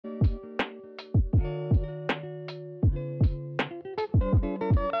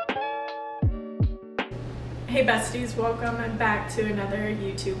Hey besties, welcome back to another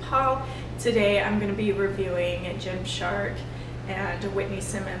YouTube haul. Today I'm going to be reviewing GymShark and Whitney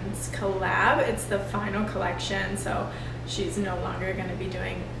Simmons collab. It's the final collection, so she's no longer going to be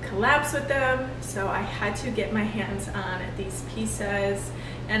doing collabs with them. So I had to get my hands on these pieces,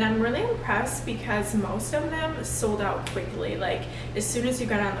 and I'm really impressed because most of them sold out quickly. Like as soon as you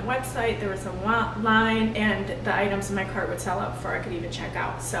got on the website, there was a line and the items in my cart would sell out before I could even check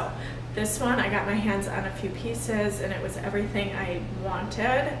out. So this one, I got my hands on a few pieces and it was everything I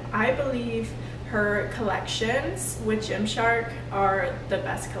wanted. I believe her collections with GymShark are the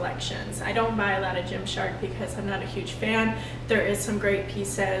best collections. I don't buy a lot of GymShark because I'm not a huge fan. There is some great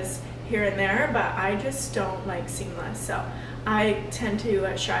pieces here and there, but I just don't like seamless. So I tend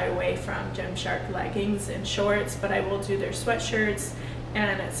to shy away from GymShark leggings and shorts, but I will do their sweatshirts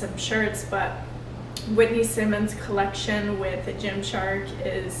and some shirts. But Whitney Simmons collection with GymShark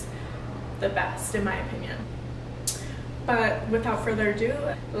is the best in my opinion. But without further ado,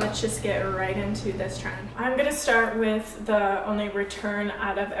 let's just get right into this trend. I'm gonna start with the only return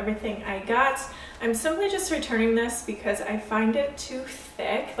out of everything I got. I'm simply just returning this because I find it too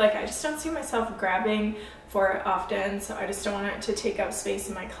thick. Like I just don't see myself grabbing for it often, so I just don't want it to take up space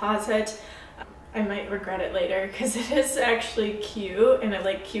in my closet. I might regret it later because it is actually cute and I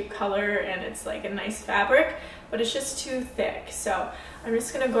like cute color and it's like a nice fabric, but it's just too thick. So I'm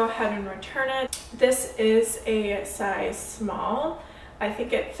just gonna go ahead and return it. This is a size small. I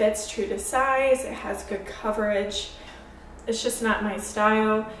think it fits true to size. It has good coverage. It's just not my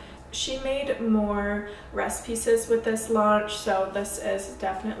style. She made more rest pieces with this launch, so this is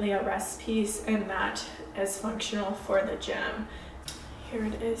definitely a rest piece and not as functional for the gym. Here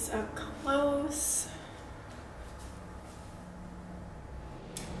it is up close.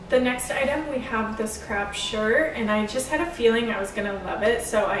 The next item, we have this crop shirt, and I just had a feeling I was gonna love it,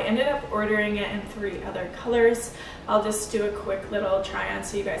 so I ended up ordering it in 3 other colors. I'll just do a quick little try on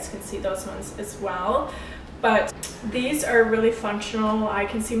so you guys can see those ones as well. But these are really functional. I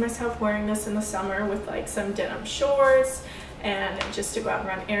can see myself wearing this in the summer with like some denim shorts and just to go out and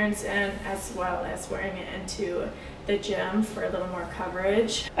run errands in, as well as wearing it into the gym for a little more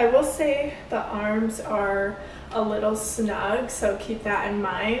coverage. I will say the arms are a little snug, so keep that in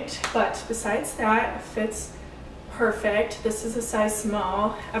mind. But besides that, it fits perfect. This is a size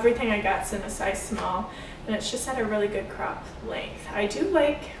small. Everything I got's in a size small, and it's just at a really good crop length. I do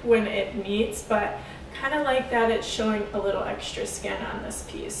like when it meets, but kind of like that it's showing a little extra skin on this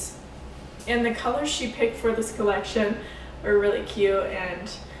piece. And the colors she picked for this collection are really cute, and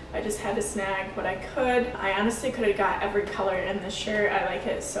I just had to snag what I could. I honestly could have got every color in this shirt. I like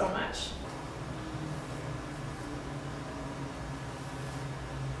it so much.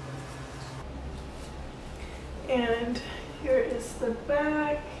 And here is the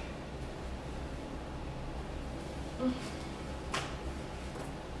back.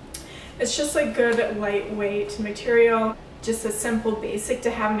 It's just like good lightweight material. Just a simple basic to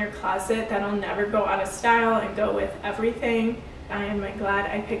have in your closet that'll never go out of style and go with everything. I am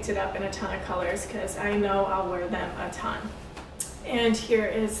glad I picked it up in a ton of colors because I know I'll wear them a ton. And here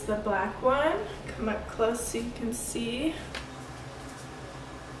is the black one. Come up close so you can see.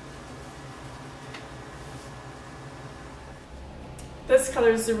 This color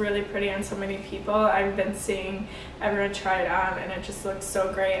is really pretty on so many people. I've been seeing everyone try it on and it just looks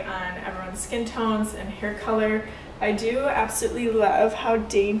so great on everyone's skin tones and hair color. I do absolutely love how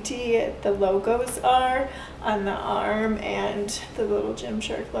dainty the logos are on the arm and the little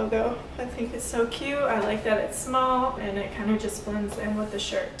GymShark logo. I think it's so cute. I like that it's small and it kind of just blends in with the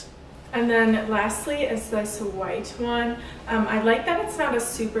shirt. And then lastly is this white one. I like that it's not a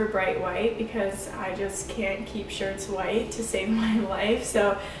super bright white because I just can't keep shirts white to save my life.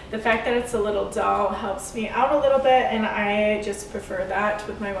 So the fact that it's a little dull helps me out a little bit, and I just prefer that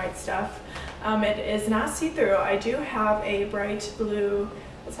with my white stuff. It is not see-through. I do have a bright blue,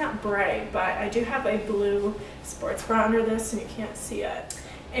 it's not bright, but I do have a blue sports bra under this and you can't see it.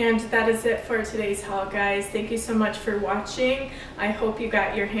 And that is it for today's haul, guys. Thank you so much for watching. I hope you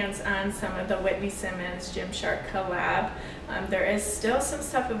got your hands on some of the Whitney Simmons GymShark collab. There is still some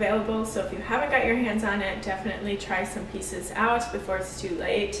stuff available, so if you haven't got your hands on it, definitely try some pieces out before it's too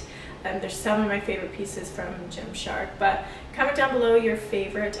late. There's some of my favorite pieces from GymShark, but comment down below your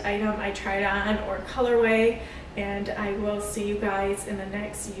favorite item I tried on or colorway, and I will see you guys in the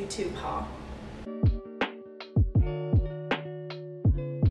next YouTube haul.